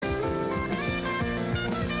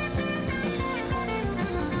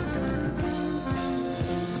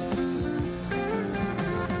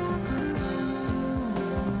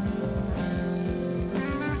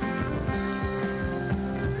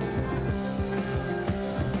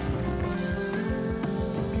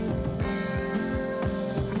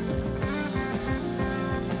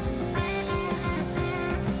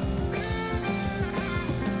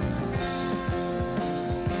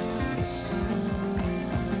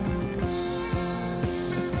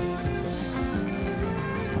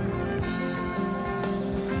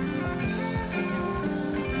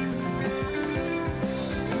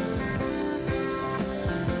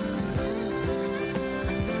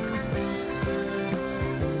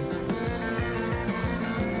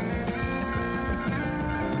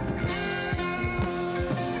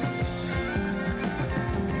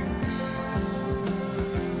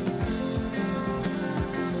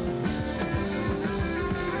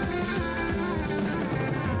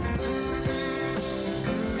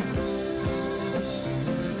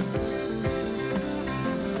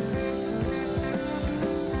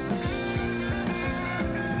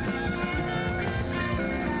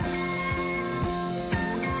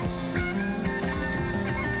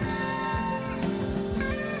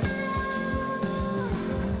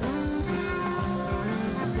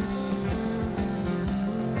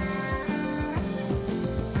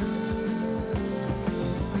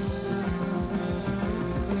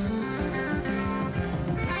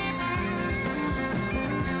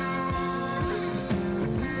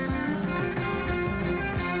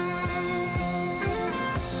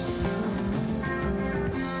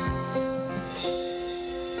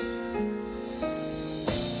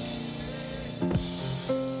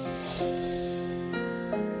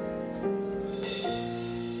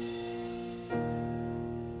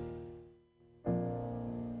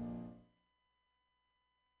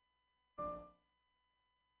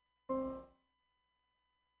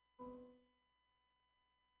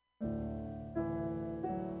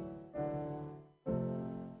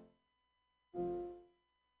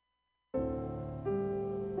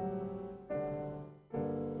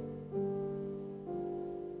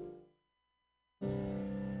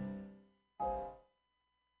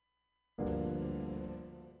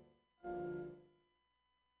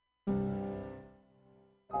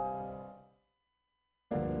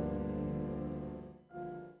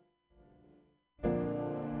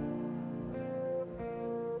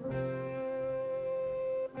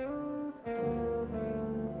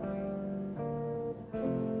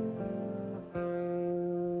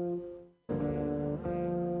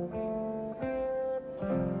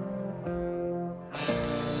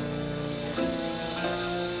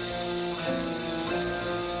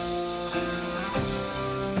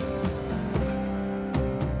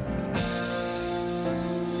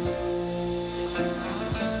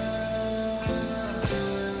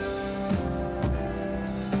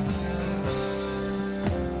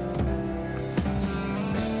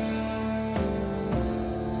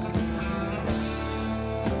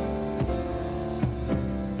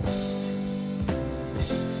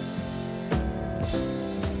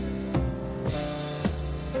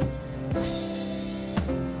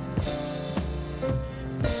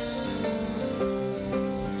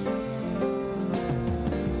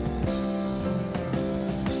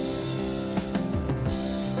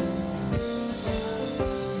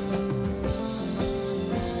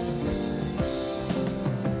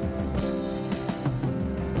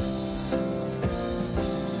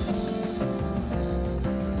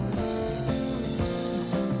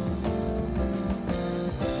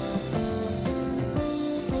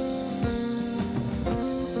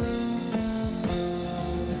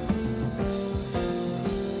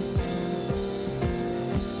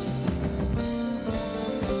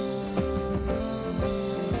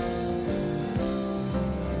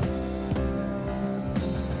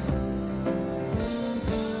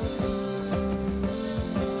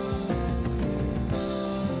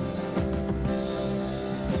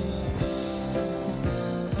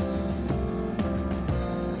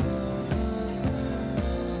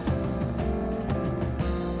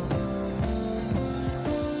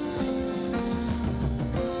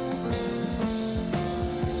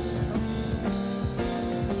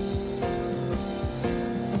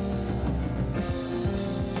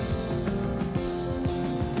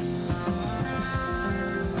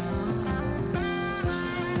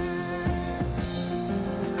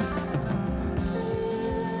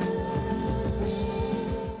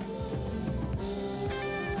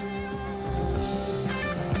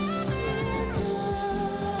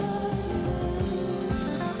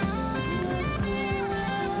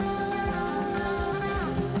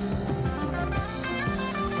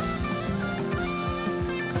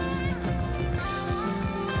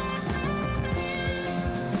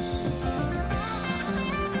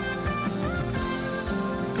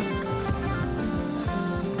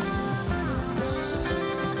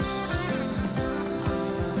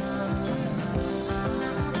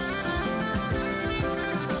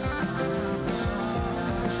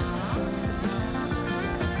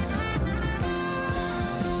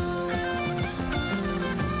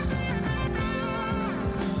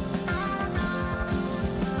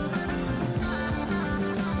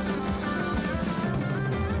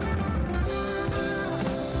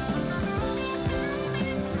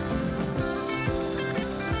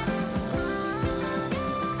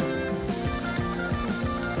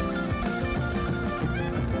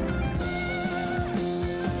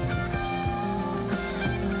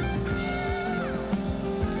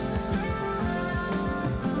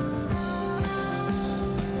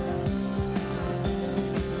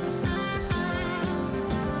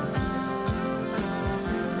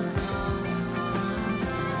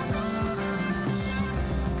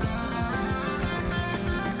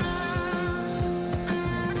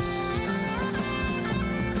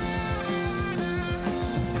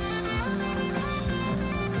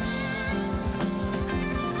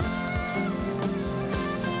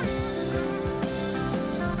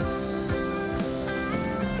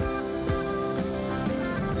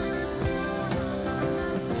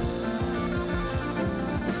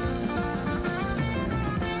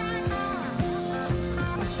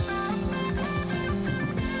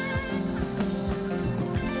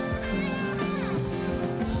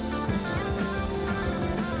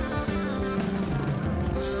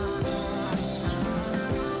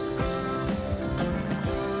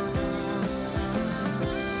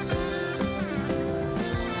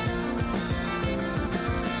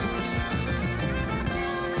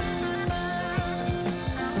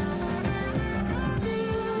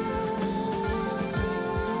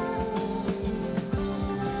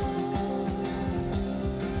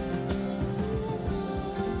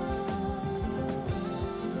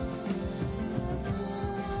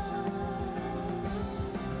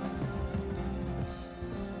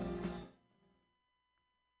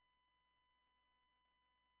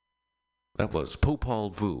That was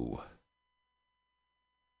Popol Vuh.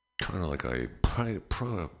 Kind of like a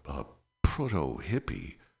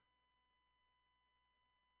proto-hippie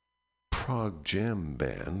prog jam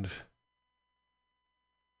band.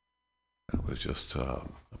 That was just a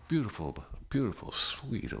beautiful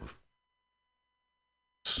suite of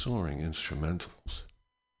soaring instrumentals.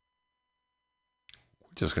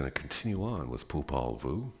 We're just going to continue on with Popol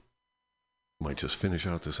Vuh. Might just finish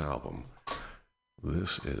out this album.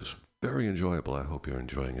 This is very enjoyable. I hope you're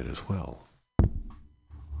enjoying it as well.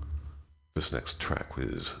 This next track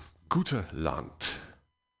is Gute Land.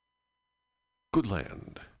 Good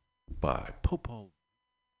Land by Popol.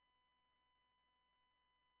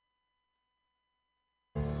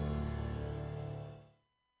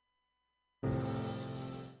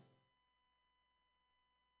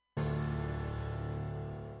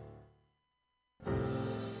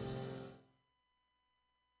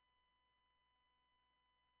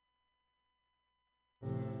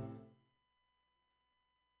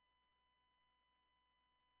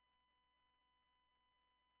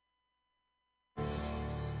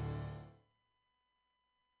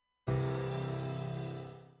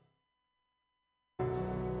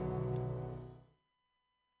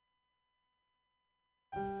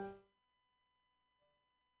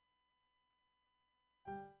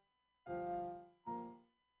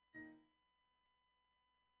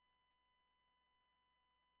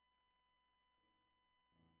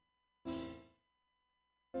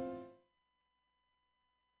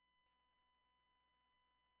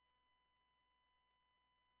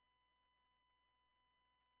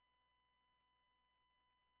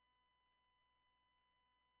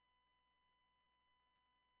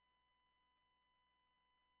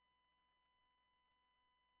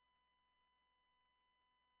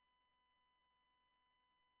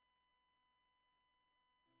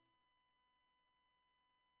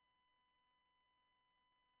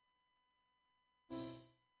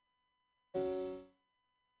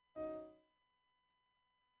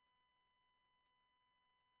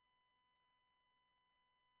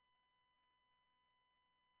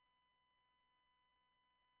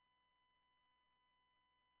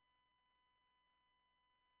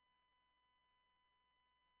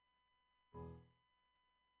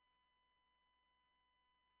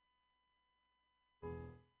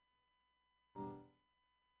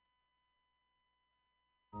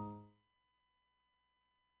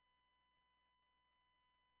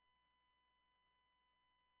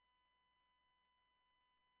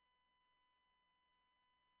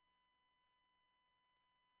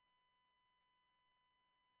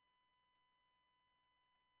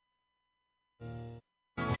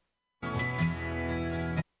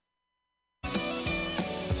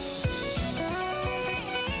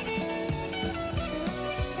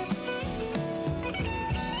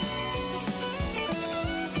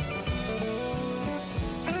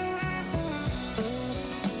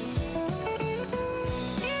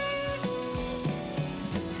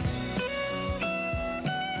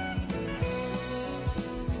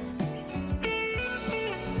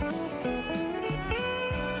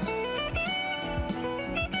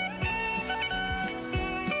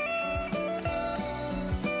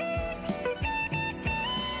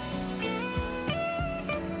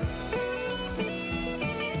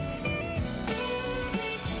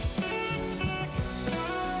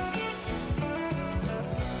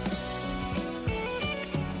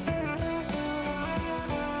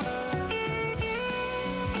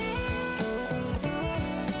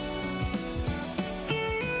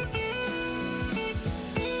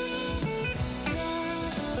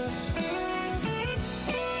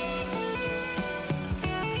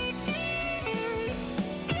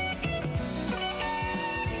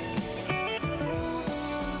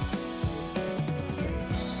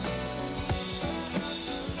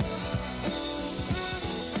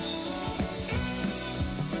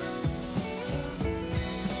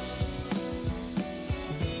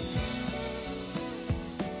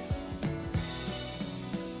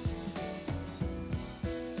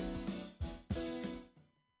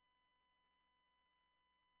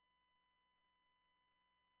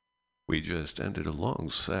 We just ended a long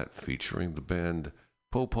set featuring the band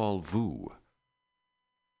Popol Vuh.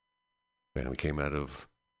 The band came out of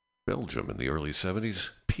Belgium in the early 70s.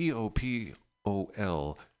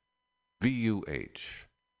 Popolvuh.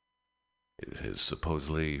 It is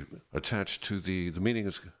supposedly attached to the meaning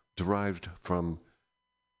is derived from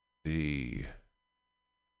the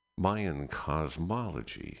Mayan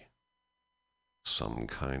cosmology. Some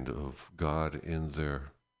kind of god in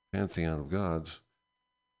their pantheon of gods.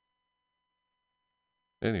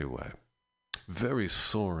 Anyway, very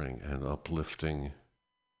soaring and uplifting,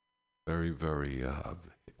 Very, very,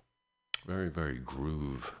 very, very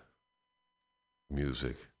groove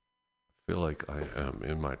music. I feel like I am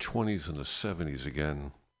in my 20s and the 70s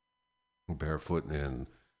again, barefoot and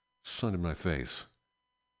sun in my face.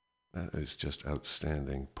 That is just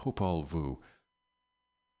outstanding. Popol Vuh.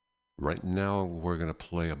 Right now, we're going to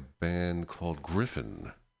play a band called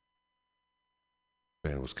Griffin. The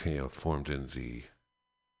band was formed in the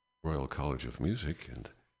Royal College of Music in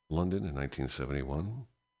London in 1971.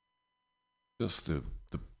 Just the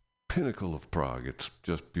pinnacle of Prague. It's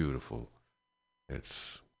just beautiful.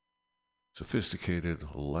 It's sophisticated,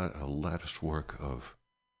 a lattice work of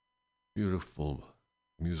beautiful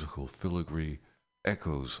musical filigree,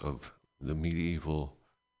 echoes of the medieval.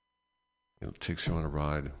 It takes you on a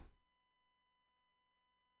ride.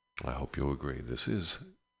 I hope you'll agree. This is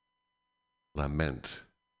Lament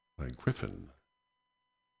by Griffin.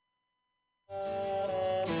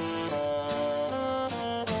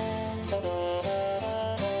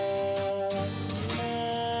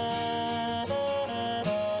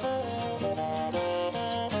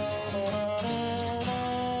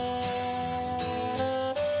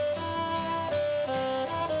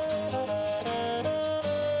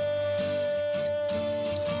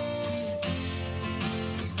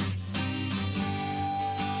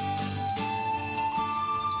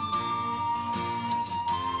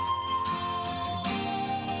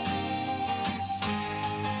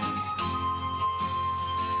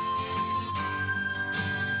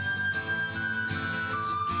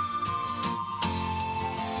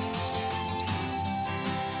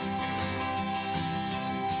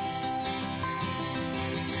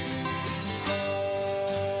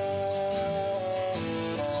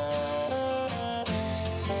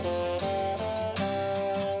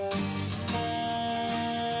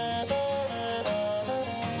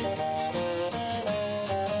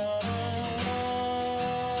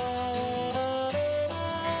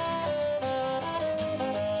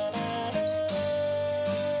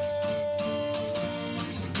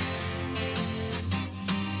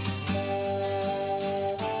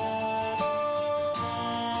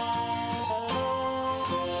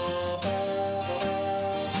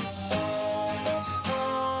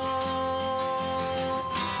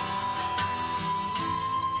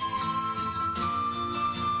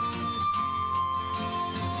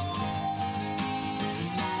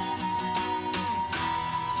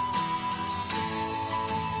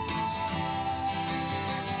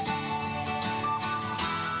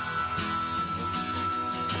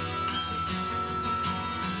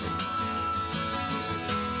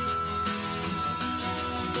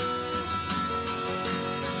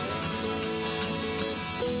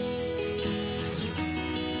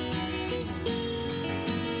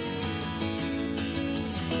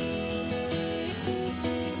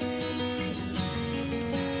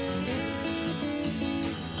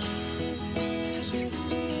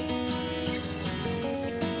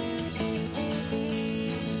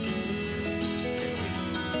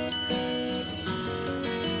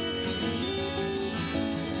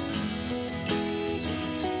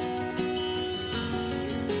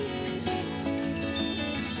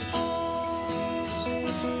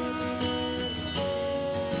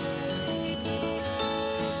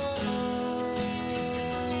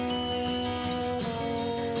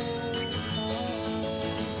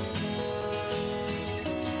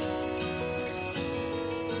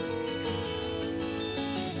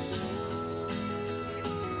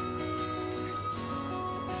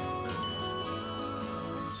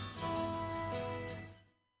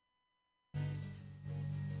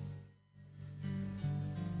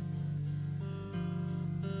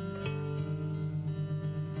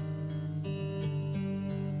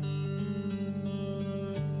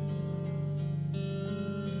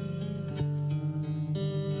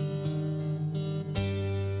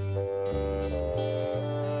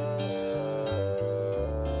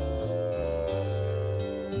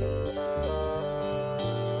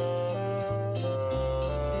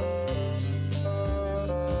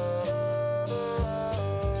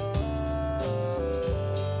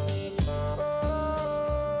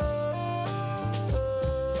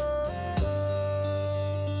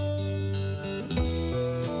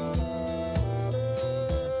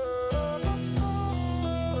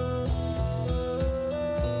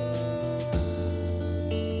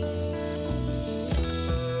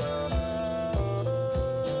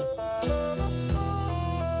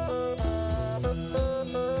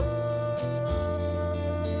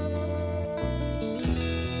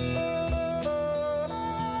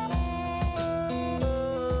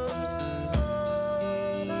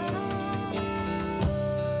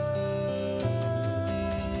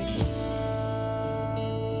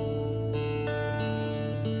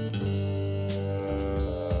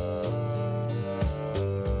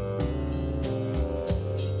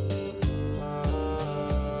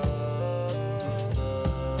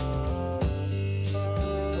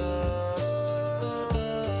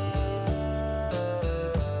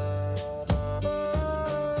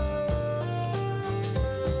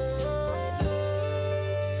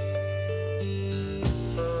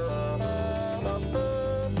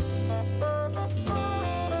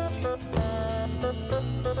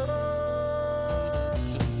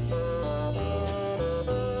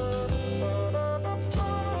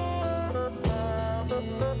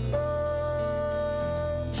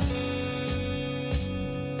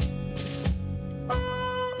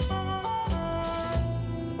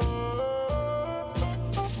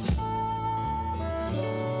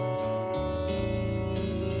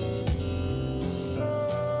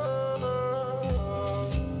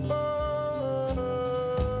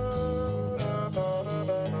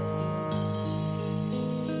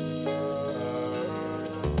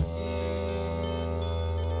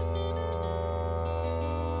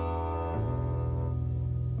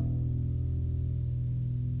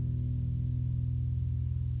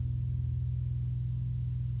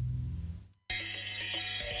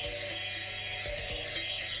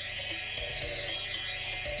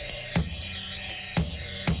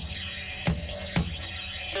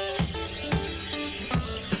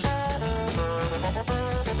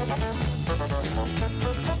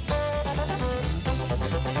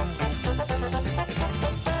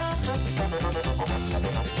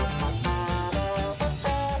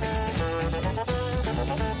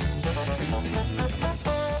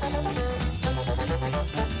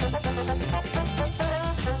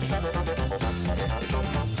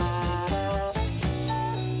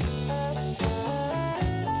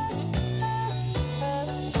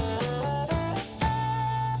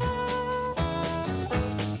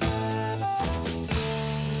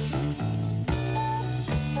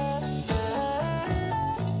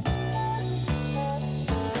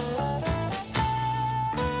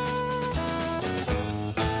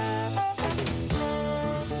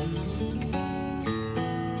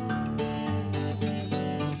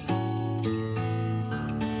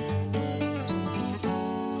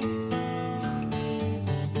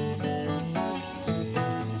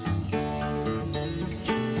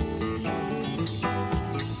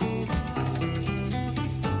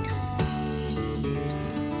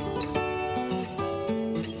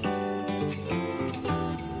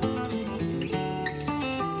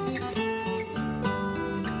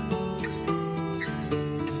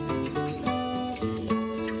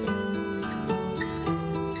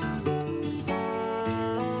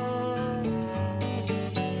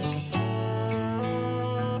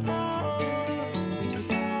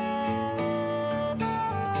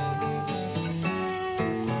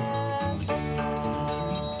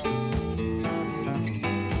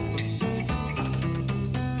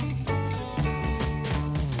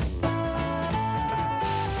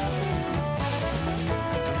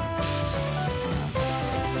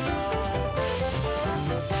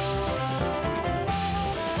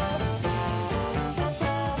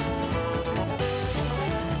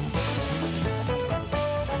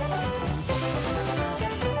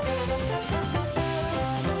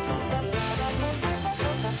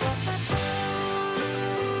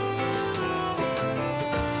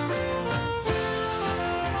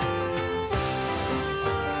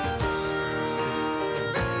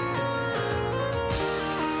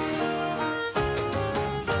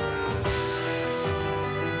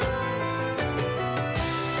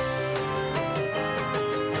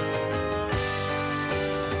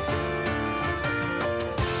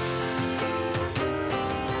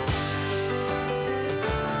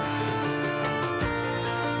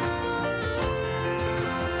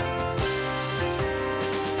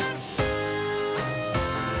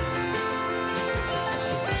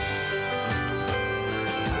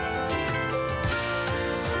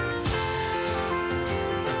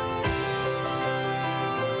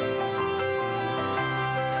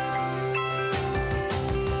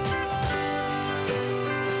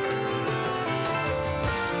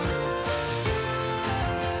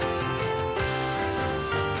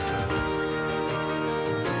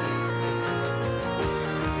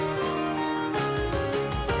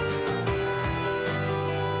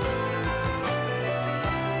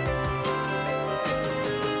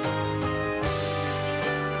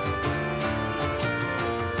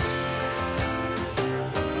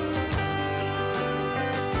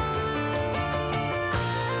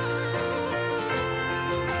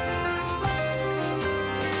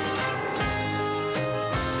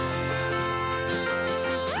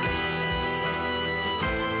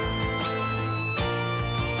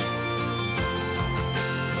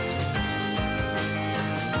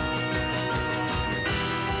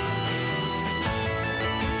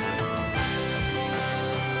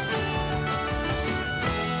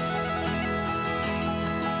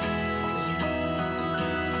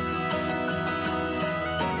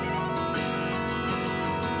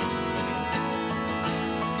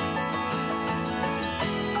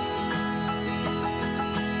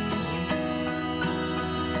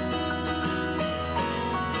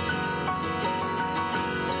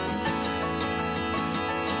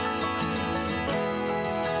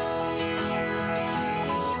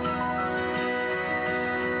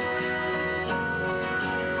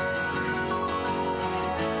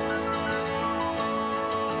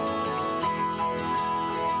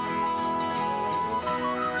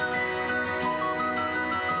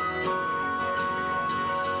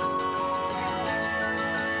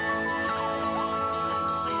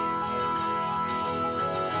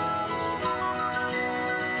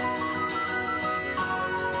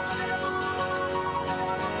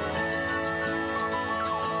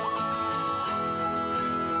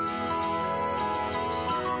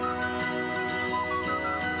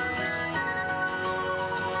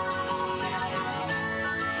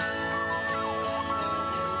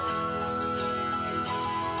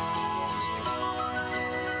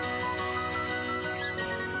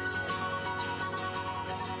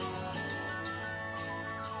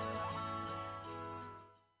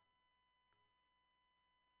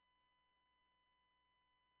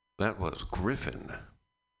 That was Griffin,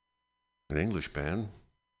 an English band.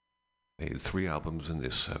 They had 3 albums in the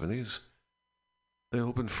 70s. They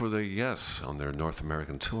opened for the Yes on their North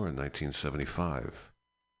American tour in 1975.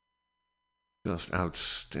 Just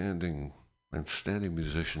outstanding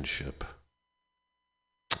musicianship.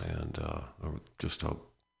 And just a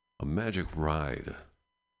magic ride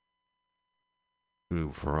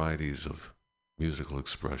through varieties of musical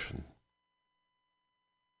expression.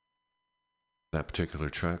 That particular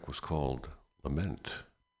track was called Lament.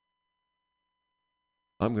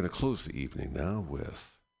 I'm going to close the evening now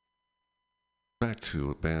with back to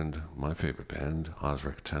a band, my favorite band,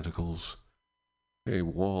 Ozric Tentacles, a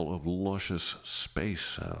wall of luscious space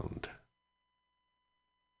sound.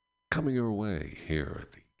 Coming your way here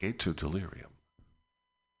at the Gates of Delirium.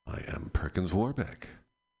 I am Perkins Warbeck.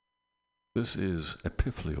 This is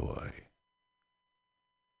Epiphylloi.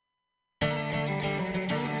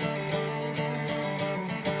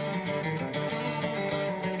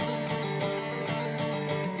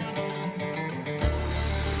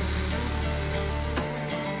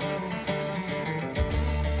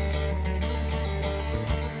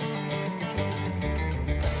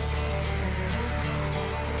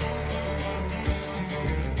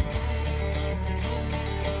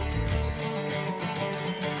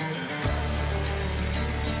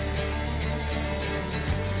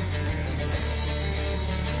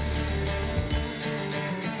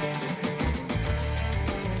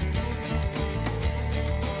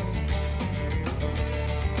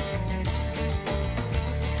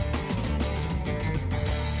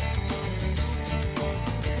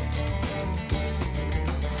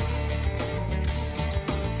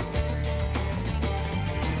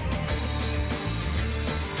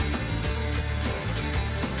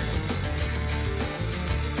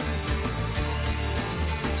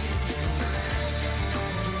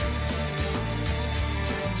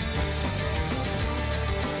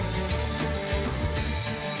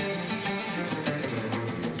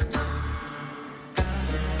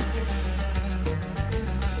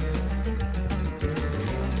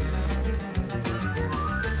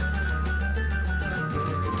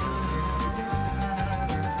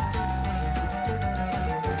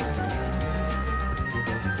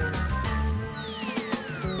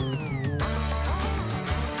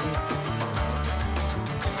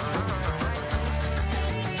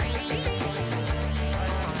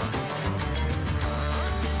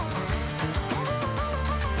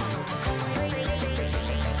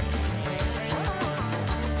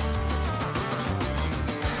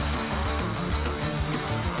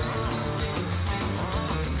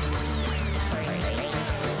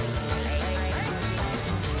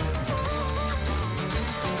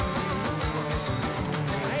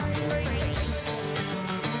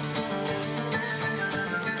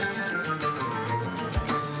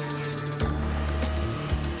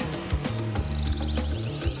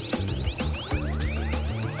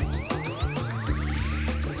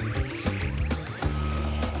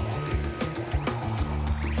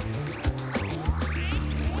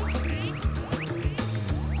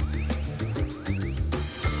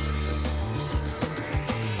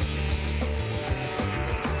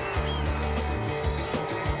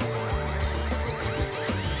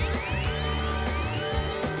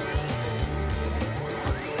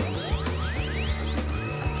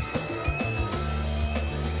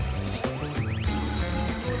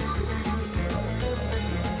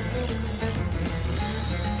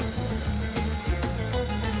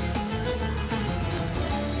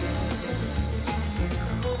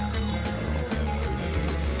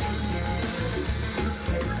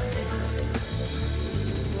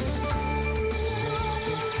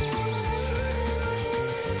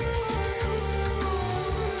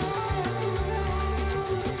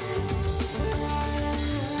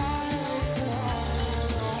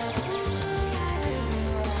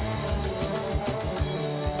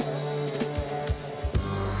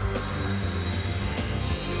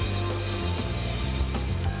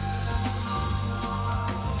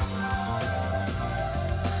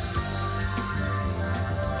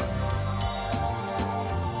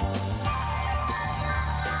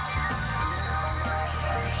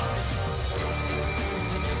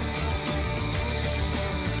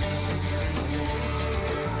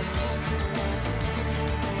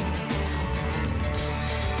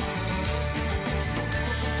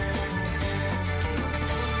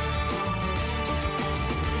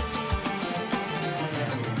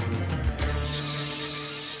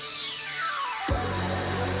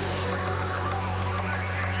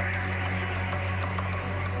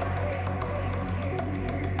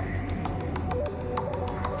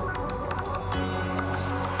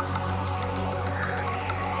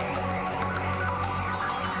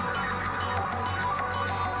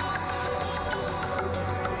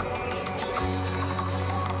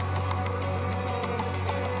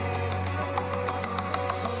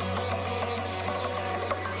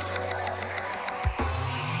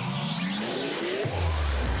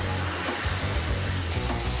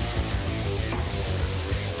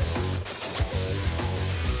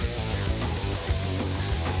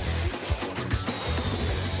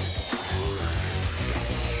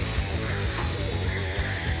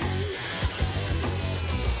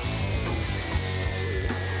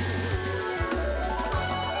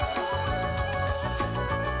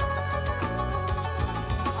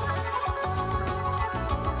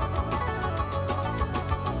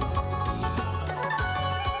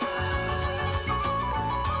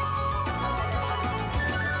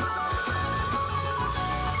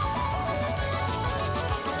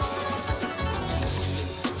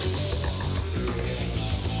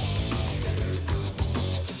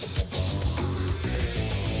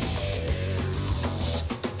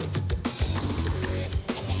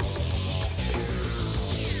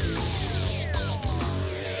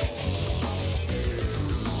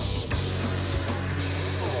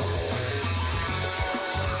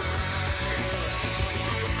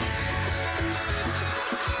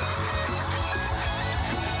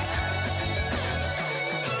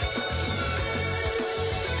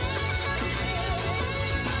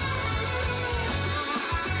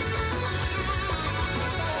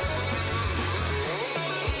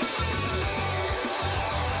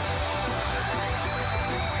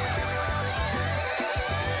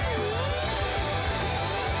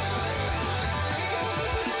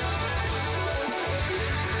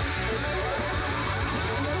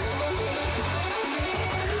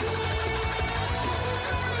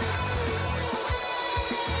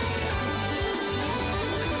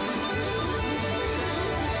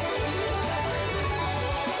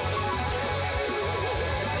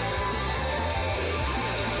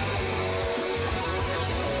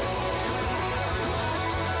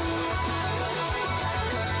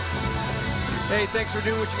 Hey, thanks for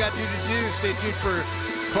doing what you got to do. Stay tuned for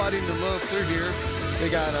Claudine the Loaf. They're here. They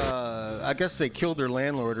got, I guess they killed their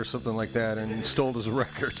landlord or something like that and stole his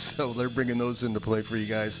records. So they're bringing those into play for you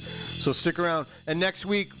guys. So stick around. And next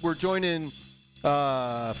week, we're joining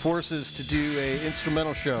forces to do a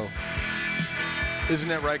instrumental show. Isn't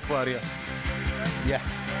that right, Claudia? Yeah.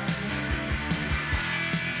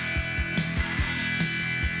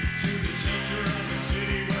 To the center of the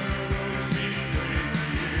city where roads meet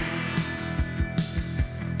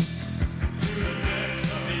to the depths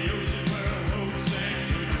of the ocean where hope sank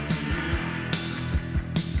to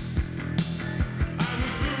I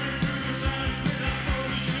was moving through the silence without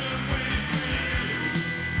motion, waiting for you.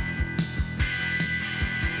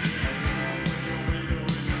 In a window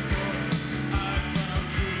in the corner, I found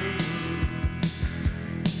truth.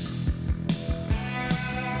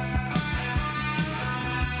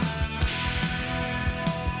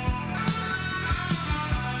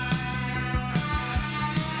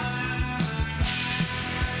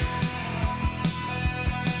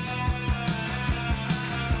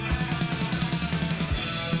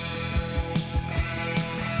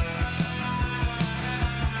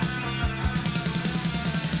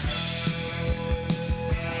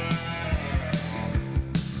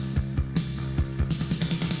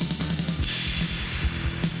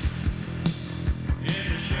 In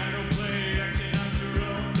the shadow play, acting out your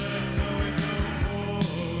own death, knowing no more.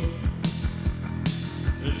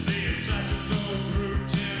 There's the assassin's old group,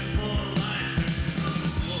 10-4 lines dancing on the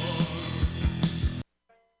floor.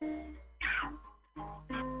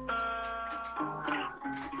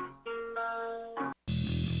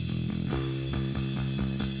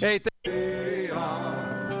 Hey,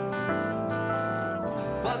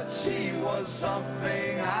 But she was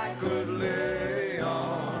something I could lay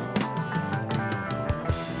on.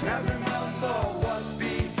 Can't remember what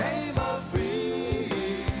became of me.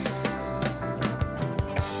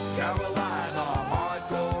 Carolina,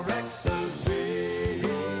 hardcore ecstasy.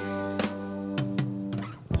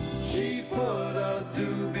 She put a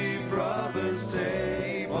Doobie Brothers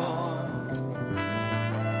tape on.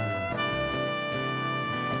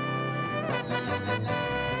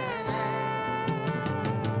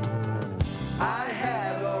 I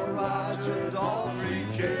had a Roger Daltrey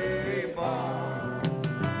cape on.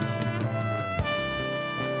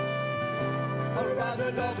 A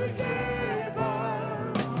Roger Daltrey cape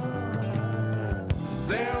on.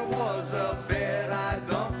 There was a bed I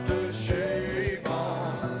dumped a shave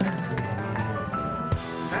on.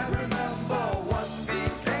 And remember what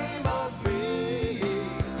became of me.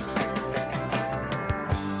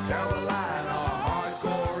 Carolina,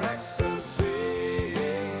 hardcore ecstasy.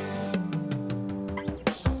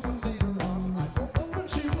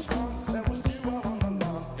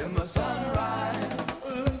 In the sunrise,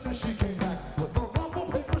 later she came back with a rumble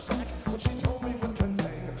paper sack, which she told me would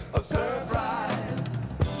contain a surprise.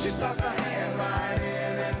 She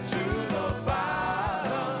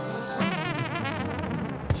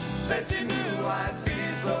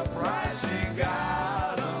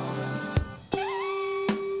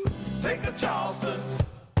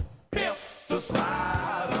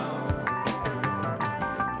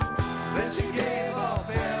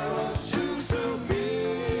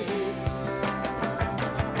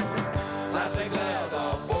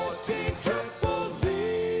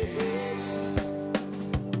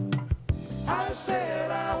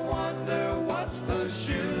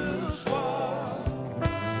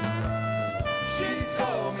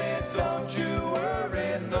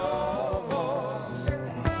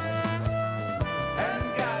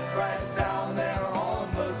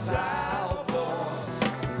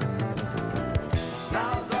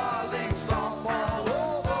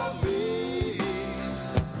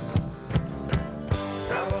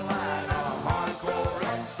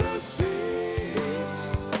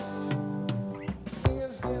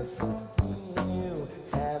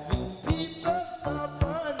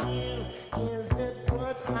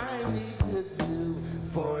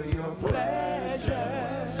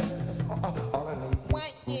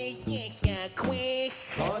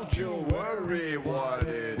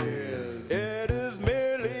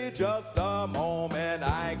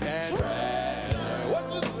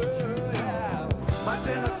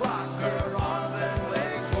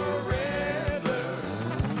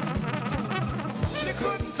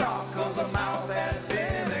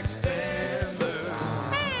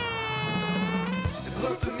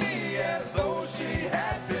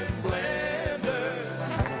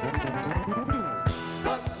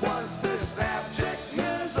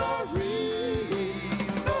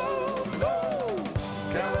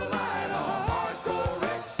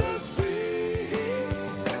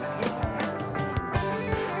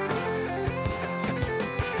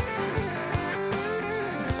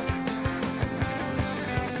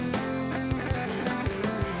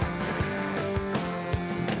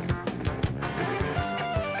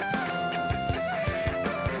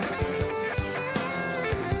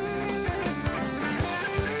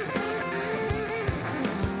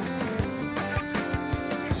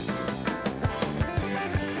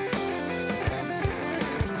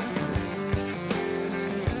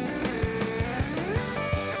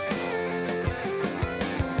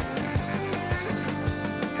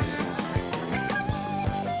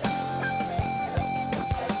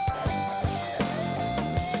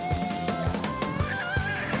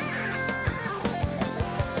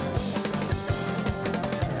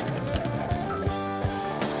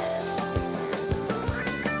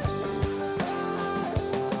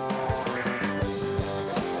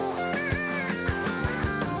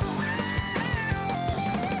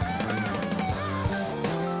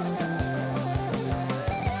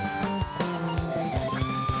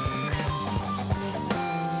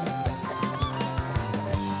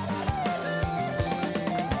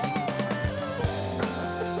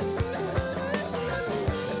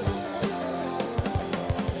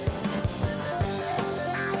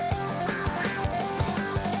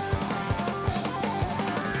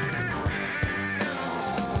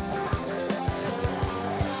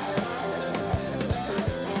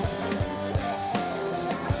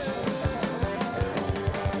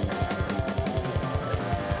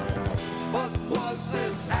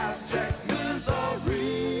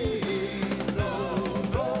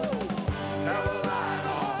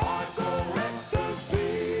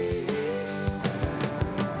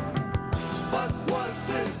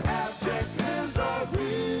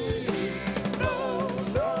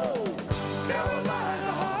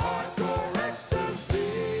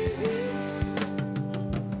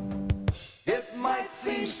might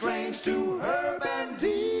seem strange to Herb and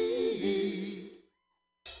Dee.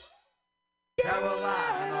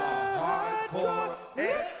 Carolina Hardcore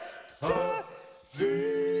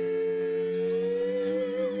Ecstasy.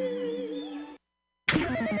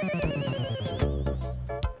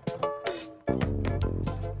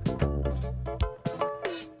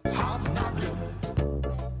 Hobnobbling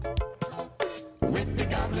with the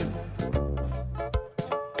goblin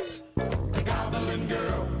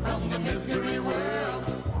girl from the mystery world.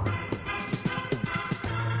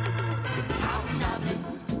 Hobnobbling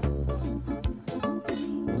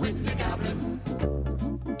with the goblin.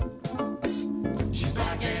 She's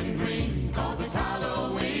black and green 'cause it's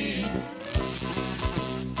Halloween.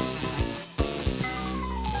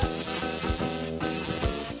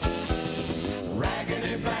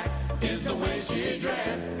 Raggedy black is the way she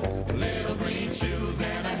dressed. Little green shoes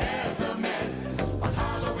and her hair's a mess. On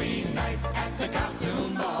Halloween night at the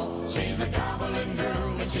costume ball, she's a goblin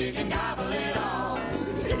girl and she can gobble it all.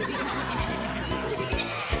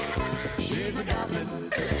 She's a goblin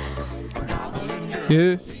girl.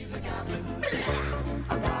 Yeah. She's a goblin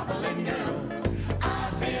girl.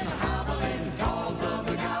 I've been a hobbling 'cause of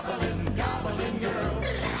the goblin girl.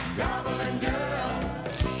 Goblin girl.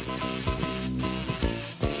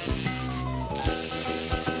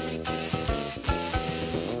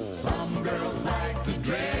 Some girls like to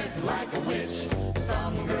dress like a witch.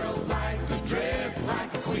 Some girls like to dress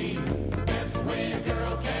like a queen. Best way a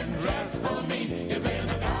girl can dress for me is in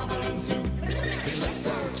a goblin suit. It looks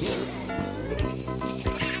so cute.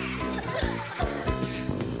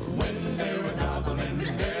 When they're a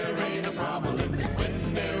goblin, there ain't a problem.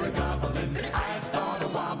 When they're a goblin, I start a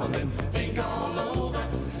wobbling. Ink all over,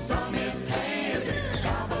 some is tan.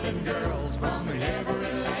 Goblin girls from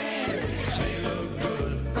every land. They look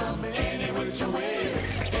good from any which way.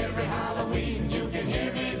 Every Halloween you can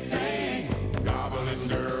hear me say, Goblin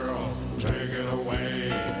girl, take it away.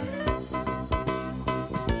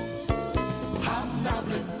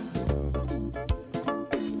 Hobnobbling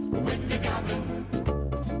with the goblin.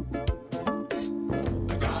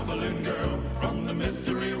 The goblin girl from the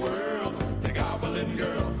mystery world. The goblin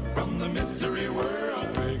girl from the mystery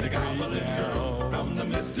world. The goblin girl from the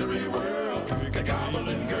mystery world. The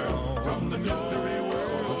goblin girl from the mystery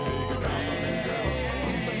world. The goblin girl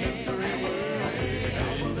from the mystery world. The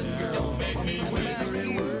goblin girl, don't make me wait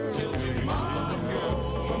till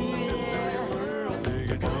tomorrow. From the mystery world.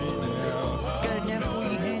 The goblin girl. Got enough for you,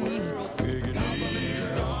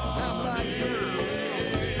 honey?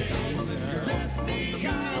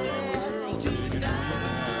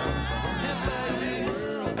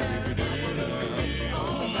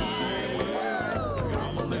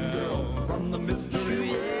 Goblin girl from the mystery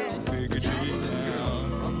world.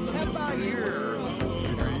 How about you?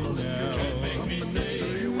 Can't make me say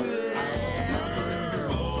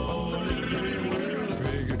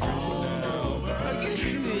Are you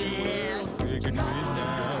sure? How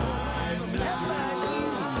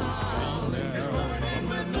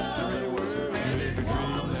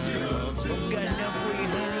about you? Got enough for you,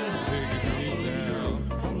 honey?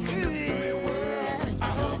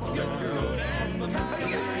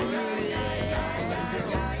 How about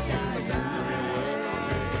you?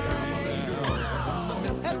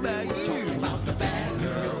 about the bad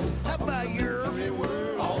girls. How about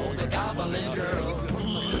you? All the goblin girls.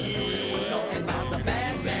 We're talking about the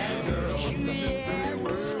bad girls.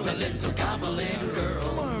 The little goblin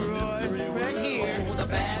girls. Right here. Oh, the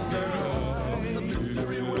bad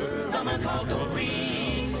girls. Some are called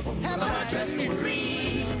Doreen. Some are dressed in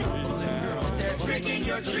green. They're tricking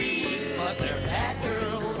your tree. But they're bad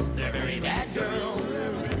girls. They're very bad girls.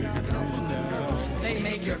 They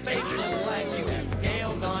make your face look like you have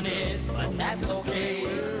scales on it. But that's okay.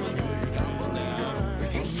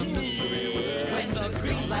 When the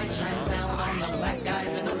green light shines down on the black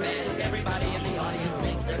guys in the red, everybody in the audience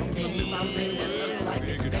makes their scene to something that looks like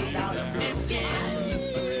it's made out of Michigan.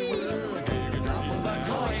 But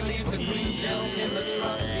Corey leaves the green gels in the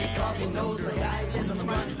trust because he knows the guys in the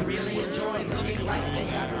front really enjoy looking like they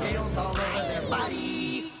got scales all over their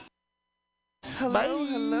body. Hello,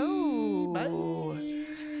 hello.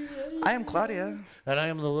 I am Claudia, And I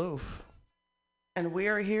am the loaf. and we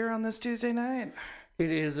are here on this Tuesday night. It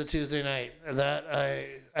is a Tuesday night. That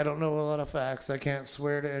I don't know a lot of facts. I can't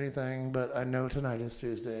swear to anything, but I know tonight is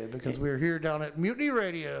Tuesday because we're here down at Mutiny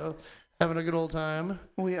Radio having a good old time.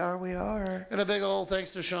 We are. And a big old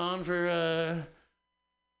thanks to Sean for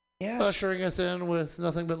Yes. ushering us in with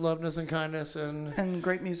nothing but loveness and kindness And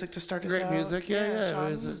great music to start us Great out. music, yeah. Sean,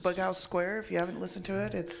 It was- Bughouse Square, if you haven't listened to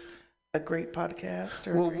it, it's a great podcast.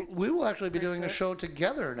 Or a Well, great, we will actually be great doing a set. show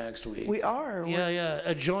together next week. We are.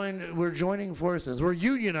 We're joining forces. We're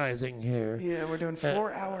unionizing here. We're doing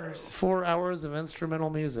 4 hours. 4 hours of instrumental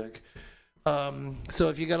music. So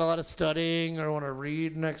if you got a lot of studying or want to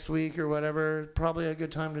read next week or whatever, probably a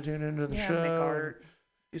good time to tune into the show. Make art.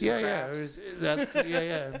 Do some crafts. That's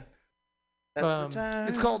That's the time.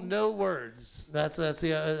 It's called No Words. That's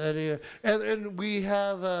the idea. And we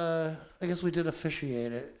have, I guess we did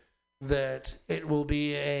officiate it, that it will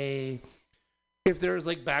be if there's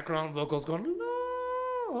like background vocals going, no,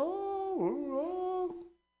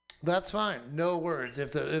 that's fine. No words.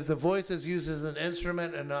 If the voice is used as an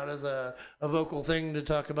instrument and not as a vocal thing to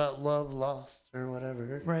talk about love lost or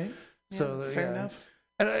whatever. Right. So Fair enough.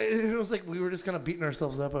 And it was like we were just kind of beating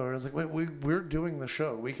ourselves up over it. I was like, wait, we're doing the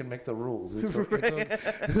show. We can make the rules. It's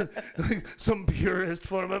like some purist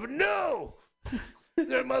form of no.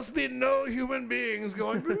 There must be no human beings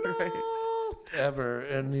going no ever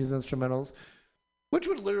in these instrumentals, which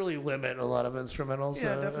would literally limit a lot of instrumentals.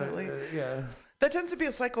 Yeah, definitely. Yeah. That tends to be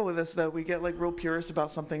a cycle with us, though. We get like real purist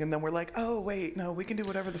about something, and then we're like, oh wait, no, we can do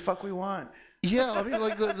whatever the fuck we want. Yeah, I mean,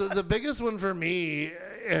 like the biggest one for me,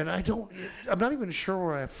 and I'm not even sure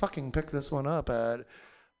where I fucking picked this one up at,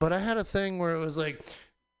 but I had a thing where it was like,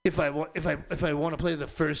 if I want to play the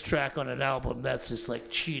first track on an album, that's just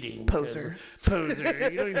like cheating. Poser. You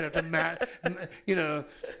don't even have to you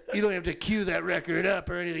don't have to cue that record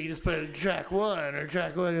up or anything. You just put it in track 1 or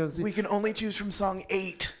track 1. We can only choose from song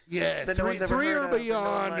 8. Yeah, that no one's ever three heard or of, that no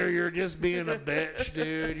beyond, one or likes. you're just being a bitch,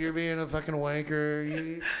 dude. You're being a fucking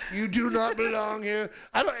wanker. You do not belong here.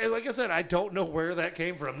 Like I said, I don't know where that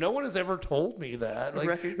came from. No one has ever told me that. Like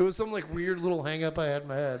Right. it was some like weird little hang up I had in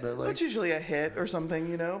my head. But like It's usually a hit or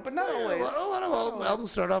something, but not always. a lot of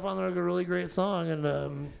albums start off on like a really great song, and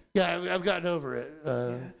I've gotten over it.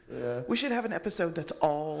 Yeah. We should have an episode that's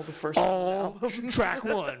all the first All albums. track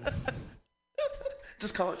 1.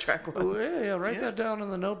 Just call it track 1. Oh, yeah, write that down in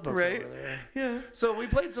the notebook Right. over there. Yeah. So we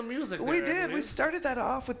played some music there, We I did. We believe. started that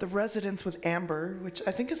off with The Residents with Amber, which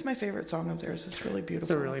I think is my favorite song of theirs. It's really It's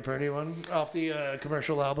beautiful. a really pretty one. Off the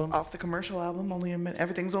commercial album. Off the commercial album, only a minute.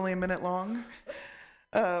 Everything's only a minute long.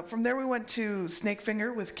 From there, we went to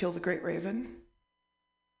Snakefinger with Kill the Great Raven.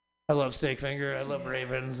 I love Snakefinger. I love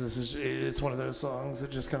Ravens. It's one of those songs that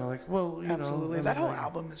just kind of like, Absolutely. That whole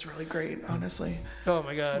album is really great, honestly. Oh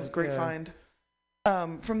my God. It was a great yeah. find.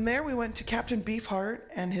 From there, we went to Captain Beefheart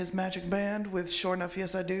and his magic band with Sure Enough,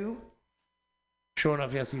 Yes I Do. Sure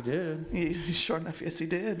enough, yes, he did. Sure enough, yes he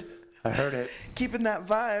did. I heard it. Keeping that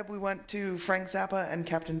vibe, we went to Frank Zappa and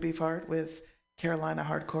Captain Beefheart with Carolina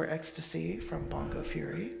Hardcore Ecstasy from Bongo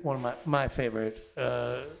Fury. One of my favorite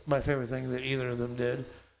thing that either of them did.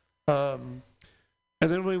 And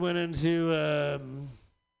then we went into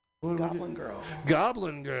what did we do? Goblin Girl.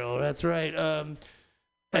 Goblin Girl. That's right.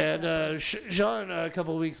 And Sean, a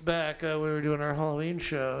couple of weeks back, we were doing our Halloween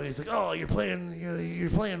show. He's like, "Oh, you're playing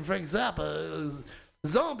Frank Zappa,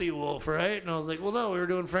 Zombie Wolf, right?" And I was like, "Well, no, we were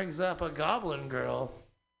doing Frank Zappa, Goblin Girl."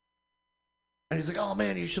 And he's like, "Oh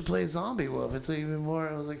man, you should play Zombie Wolf. It's even more."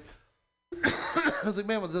 I was like,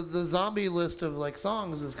 "Man, well, the zombie list of like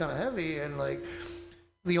songs is kind of heavy, and like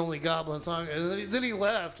the only Goblin song." And then he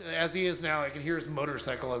left, as he is now. I can hear his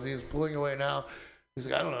motorcycle as he's pulling away now. He's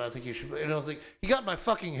like, "I don't know. I think you should." And I was like, "He got my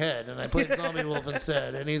fucking head," and I played Zombie Wolf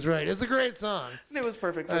instead. And he's right. It's a great song. It was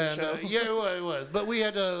perfect for the show. Yeah, it was. But we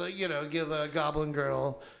had to, give a Goblin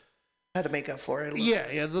Girl. Had to make up for it.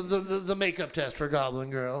 Yeah, the makeup test for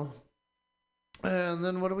Goblin Girl. And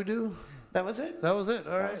then what do we do? That was it. That was it.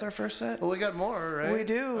 All right. That was our first set. Well, we got more, right? We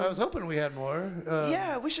do. I was hoping we had more.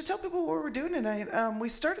 Yeah, we should tell people what we're doing tonight. We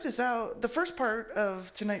started this out. The first part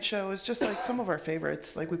of tonight's show is just like some of our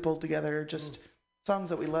favorites. Like we pulled together just songs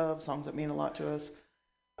that we love, songs that mean a lot to us.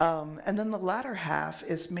 And then the latter half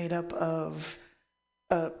is made up of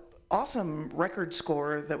an awesome record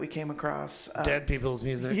score that we came across. Dead people's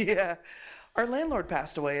music. Yeah. Our landlord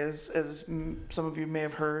passed away, as some of you may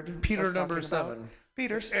have heard. Peter us number talking about. 7.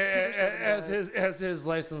 Peter As his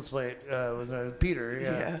license plate was Peter.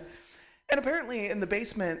 Yeah. And apparently in the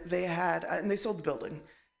basement they had, and they sold the building.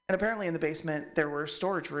 And apparently in the basement there were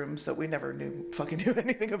storage rooms that we never fucking knew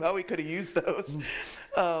anything about. We could have used those,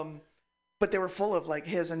 but they were full of like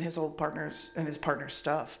his old partners and his partner's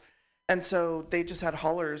stuff. And so they just had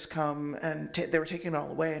haulers come and they were taking it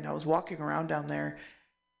all away. And I was walking around down there.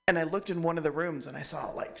 And I looked in one of the rooms and I saw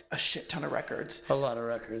like a shit ton of records. A lot of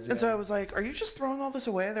records. Yeah. And so I was like, "Are you just throwing all this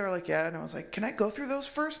away?" They were like, "Yeah." And I was like, "Can I go through those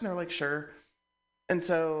first?" And they were like, "Sure." And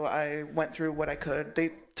so I went through what I could.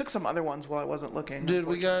 took some other ones while I wasn't looking. Dude,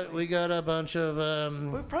 we got a bunch of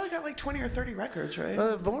We probably got like 20 or 30 records, right?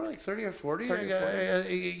 more like 30 or 40. 30 or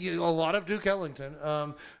 40. A lot of Duke Ellington,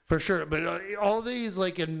 for sure. But all these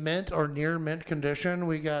like in mint or near mint condition.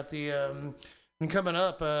 We got the and coming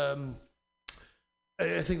up.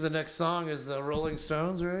 I think the next song is the Rolling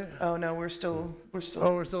Stones, right? Oh no, we're still.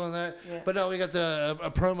 Oh, we're still in that. Yeah. But no, we got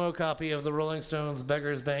a promo copy of the Rolling Stones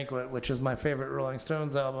 "Beggar's Banquet," which is my favorite Rolling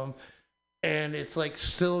Stones album. And it's like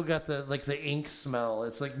still got the ink smell.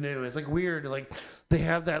 It's like new. It's like weird. Like they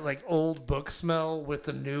have that like old book smell with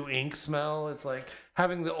the new ink smell. It's like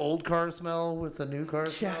having the old car smell with the new car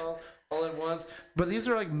smell all at once. But these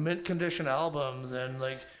are like mint condition albums and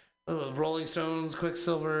like Rolling Stones,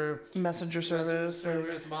 Quicksilver, Messenger Service.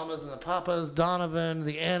 Mamas and the Papas, Donovan,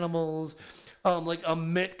 The Animals, like a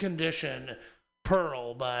mint condition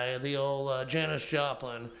Pearl by the old Janis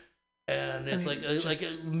Joplin. And it's like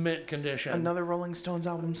a mint condition. Another Rolling Stones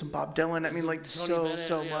album, some Bob Dylan. I mean, like Tony Bennett,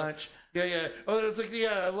 so much. Yeah. Oh, it's like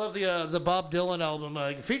I love the Bob Dylan album,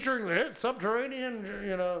 featuring the hit "Subterranean,"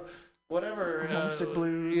 whatever. Homesick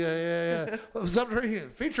Blues. Yeah. Subterranean,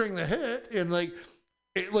 featuring the hit, and like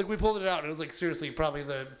we pulled it out. And it was like seriously, probably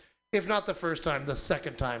if not the first time, the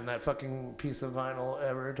second time that fucking piece of vinyl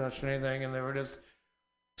ever touched anything, and they were just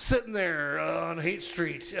sitting there on Haight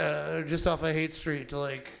Street, just off of Haight Street,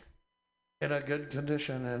 like. In a good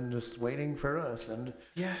condition and just waiting for us. And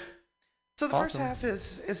yeah. So the first half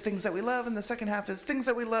is things that we love, and the second half is things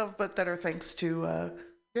that we love, but that are thanks to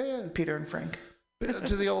Peter and Frank.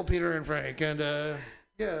 To the old Peter and Frank. And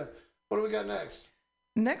what do we got next?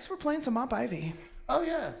 Next, we're playing some Mop Ivy. Oh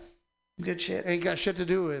yeah, good shit. Ain't got shit to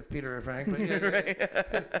do with Peter and Frank, but yeah. Right.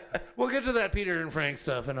 We'll get to that Peter and Frank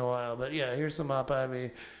stuff in a while. But yeah, here's some Mop Ivy.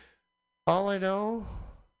 All I know.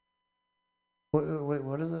 Wait,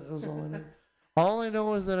 what is it? It was all I know. All I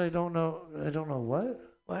know is that I don't know what?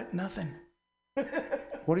 What? Nothing.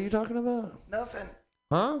 What are you talking about? Nothing.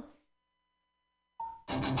 Huh?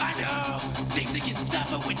 I know things are getting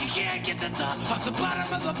tougher when you can't get the top off the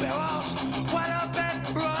bottom of the barrel. Wide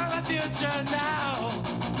open, roar my future now.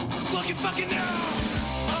 It's looking fucking new.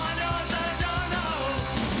 All I know is that I don't know.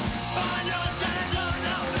 All I know is that I don't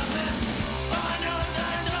know nothing. All I know is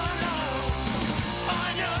that I don't know. All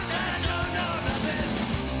I know is that I don't know nothing.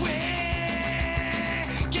 We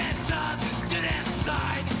get up to this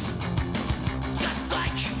side. Just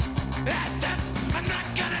like as if I'm not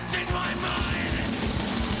gonna change my mind.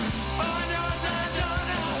 All I know is that I don't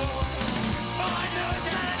know. All I know is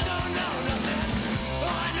that I don't know nothing. All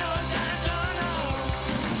I know is that I don't know.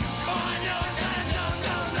 All I know is that I don't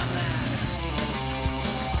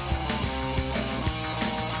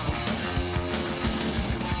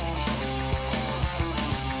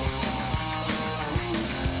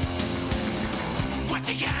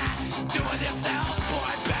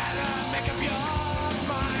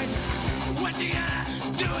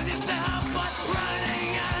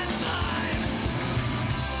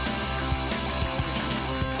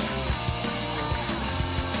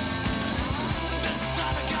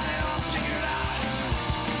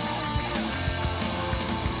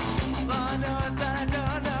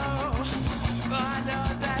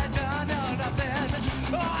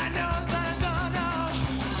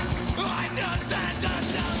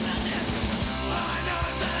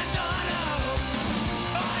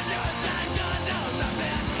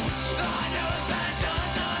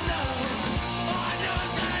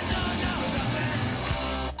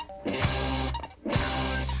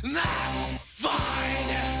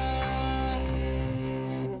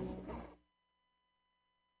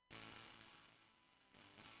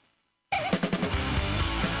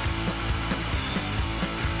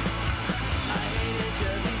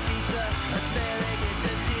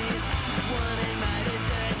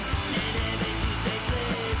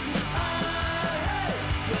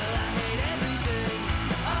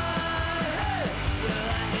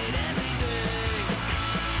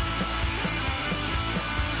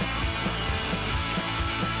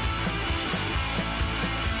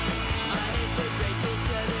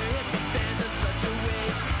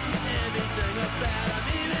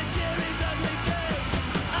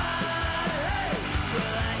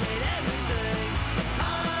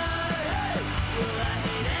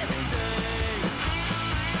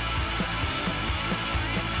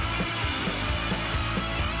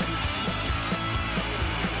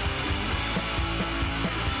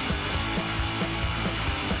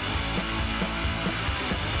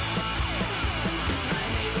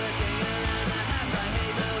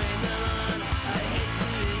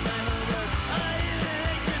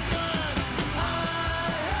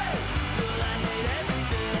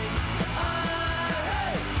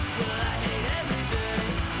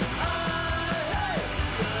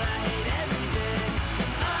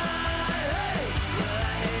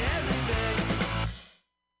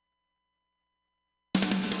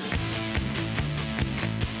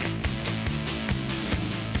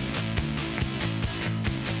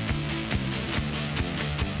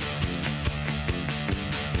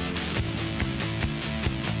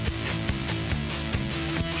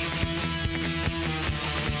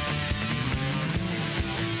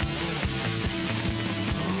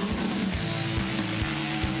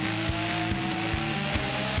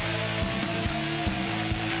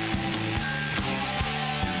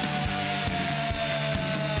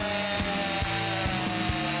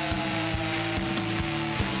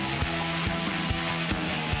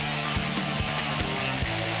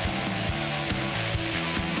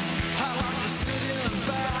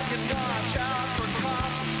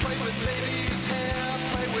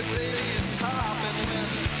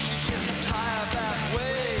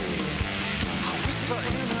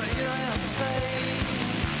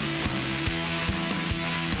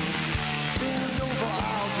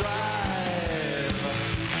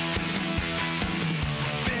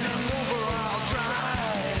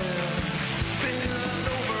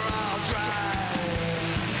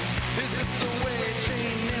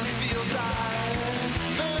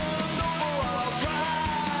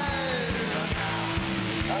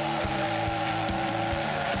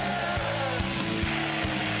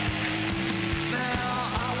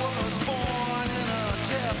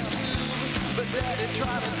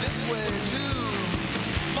tried it this way too.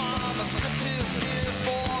 Mom, the script is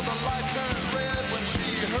for the light turned red when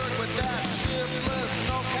she heard what that shiftless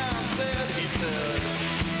no count said. He said,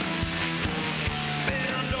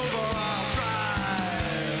 bend over, I'll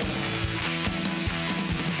drive.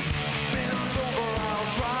 Bend over, I'll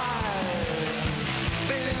drive.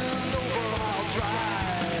 Bend over, I'll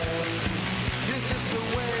drive. This is the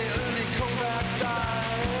way Ernie Kovacs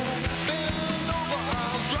died. Bend over,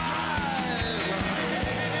 I'll drive.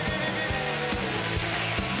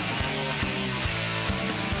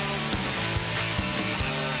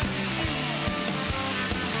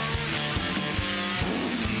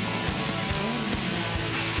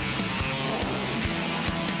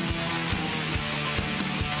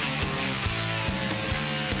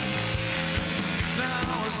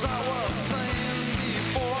 Now, as I was saying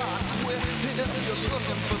before I quit, if you're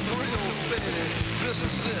looking for thrills, baby, this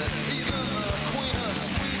is it. Even the Queen of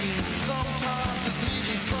Sweden sometimes is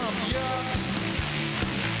needing some yuck.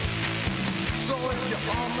 So if you're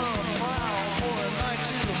on the prowl for a night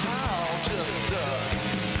to howl, just duck.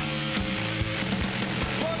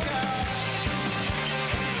 Look out!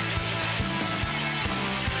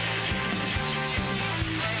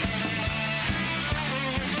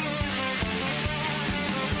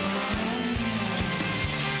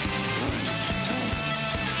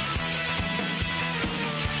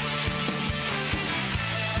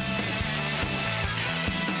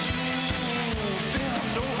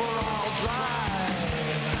 Bend over, I'll drive.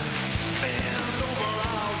 Bend over,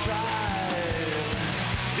 I'll drive.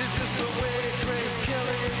 Is this the way Grace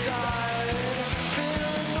Kelly died?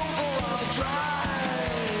 Bend over, I'll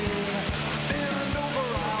drive. Bend over,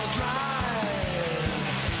 I'll drive.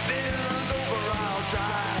 Bend over, I'll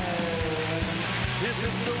drive. Is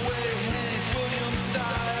this the way Hank Williams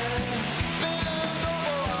died? Bend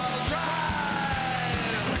over, I'll drive.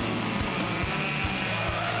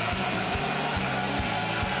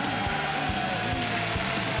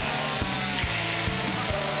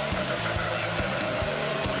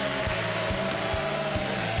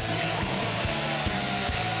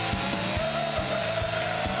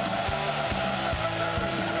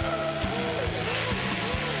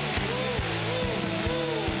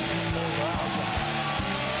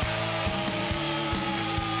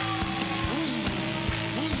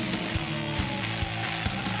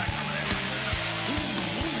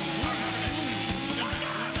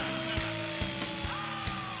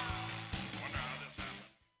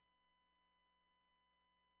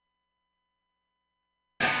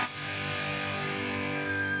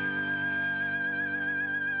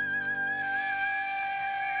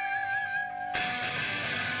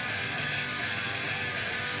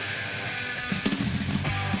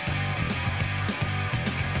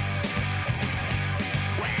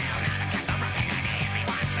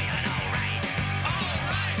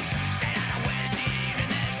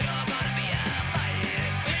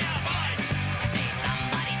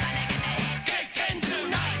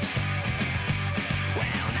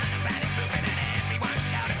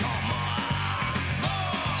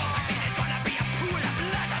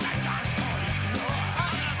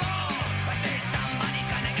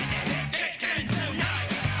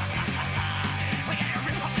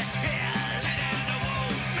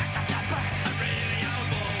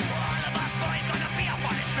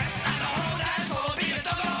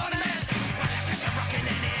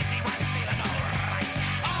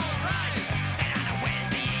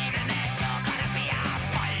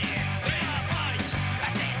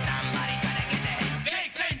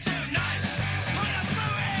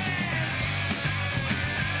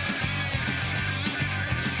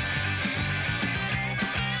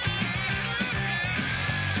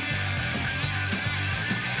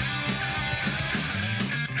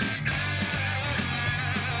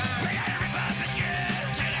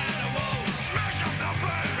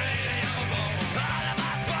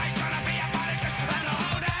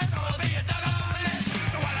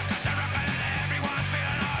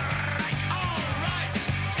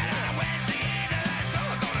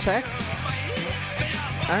 Check.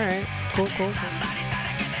 All right. Cool, cool, cool.